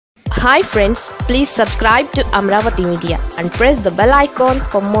Hi friends, please subscribe to Amaravathi Media and press the bell icon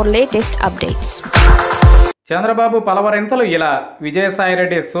for more latest updates. Chandrababu పలవరింతలు ఇలా Vijayasai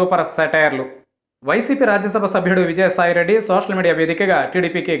Reddy super సెటైర్లు. YCP Rajya Sabha సభ్యుడు Vijayasai Reddy social media వేదికగా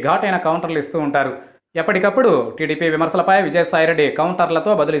టీడీపీకి ఘాటైన కౌంటర్లు ఇస్తూ ఉంటారు. ఎప్పటికప్పుడు టీడీపీ విమర్శలపై విజయసాయి రెడ్డి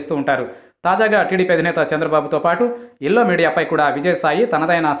కౌంటర్లతో బదులిస్తూ ఉంటారు. తాజాగా టీడీపీ అధినేత చంద్రబాబుతో పాటు ఎల్లో మీడియాపై కూడా విజయసాయి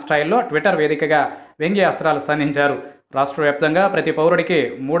తనదైన స్టైల్లో ట్విట్టర్ వేదికగా వ్యంగ్యాస్త్రాలు సంధించారు. రాష్ట్ర వ్యాప్తంగా ప్రతి పౌరుడికి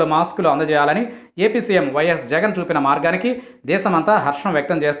 3 మాస్కులు అందజేయాలని ఏపీ సీఎం వైఎస్ జగన్ చూపిన మార్గానికి దేశమంతా హర్షం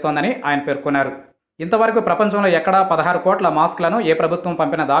వ్యక్తం చేస్తోందని ఆయన పేర్కొన్నారు. ఇంతవరకు ప్రపంచంలో ఎక్కడా 16 కోట్ల మాస్కులను ఏ ప్రభుత్వం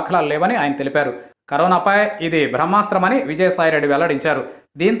పంపిన దాఖలాలు లేవని ఆయన తెలిపారు. కరోనాపై ఇది బ్రహ్మాస్త్రమని విజయసాయిరెడ్డి వెల్లడించారు.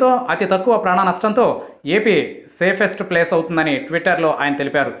 దీంతో అతి తక్కువ ప్రాణ నష్టంతో ఏపీ సేఫెస్ట్ ప్లేస్ అవుతుందని ట్విట్టర్లో ఆయన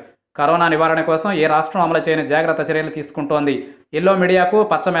తెలిపారు. కరోనా నివారణ కోసం ఏ రాష్ట్రం అమలు చేయని జాగ్రత్త చర్యలు తీసుకుంటోంది. ఎల్లో మీడియాకు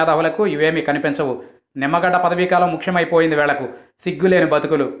పచ్చ మేధావులకు ఇవేమీ కనిపించవు. నిమ్మగడ్డ పదవీకాలం ముఖ్యమైపోయింది వేళకు, సిగ్గులేని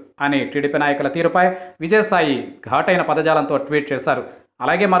బతుకులు అని టీడీపీ నాయకుల తీరుపై విజయసాయి ఘాటైన పదజాలంతో ట్వీట్ చేశారు.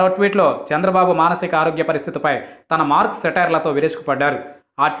 అలాగే మరో ట్వీట్లో చంద్రబాబు మానసిక ఆరోగ్య పరిస్థితిపై తన మార్క్ సెటైర్లతో విరుచుకుపడ్డారు.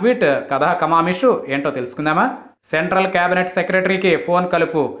 ఆ ట్వీట్ కథా కమామిషు ఏంటో తెలుసుకుందామా? సెంట్రల్ కేబినెట్ సెక్రటరీకి ఫోన్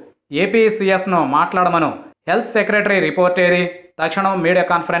కలుపు, ఏపీ సీఎస్ను మాట్లాడమను, హెల్త్ సెక్రటరీ రిపోర్ట్ ఏది, తక్షణం మీడియా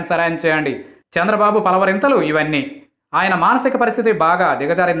కాన్ఫరెన్స్ అరేంజ్ చేయండి. చంద్రబాబు పలవరింతలు ఇవన్నీ. ఆయన మానసిక పరిస్థితి బాగా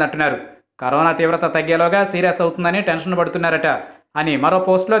దిగజారిందంటున్నారు. కరోనా తీవ్రత తగ్గేలోగా సీరియస్ అవుతుందని టెన్షన్ పడుతున్నారట అని మరో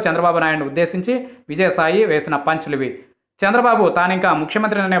పోస్టులో చంద్రబాబు నాయుడును ఉద్దేశించి విజయసాయి వేసిన పంచులివి. చంద్రబాబు తానింకా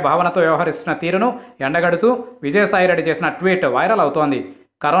ముఖ్యమంత్రి అనే భావనతో వ్యవహరిస్తున్న తీరును ఎండగడుతూ విజయసాయిరెడ్డి చేసిన ట్వీట్ వైరల్ అవుతోంది.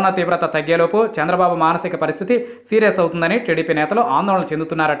 కరోనా తీవ్రత తగ్గేలోపు చంద్రబాబు మానసిక పరిస్థితి సీరియస్ అవుతుందని టీడీపీ నేతలు ఆందోళన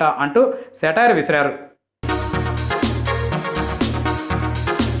చెందుతున్నారట అంటూ సెటైర్ విసిరారు.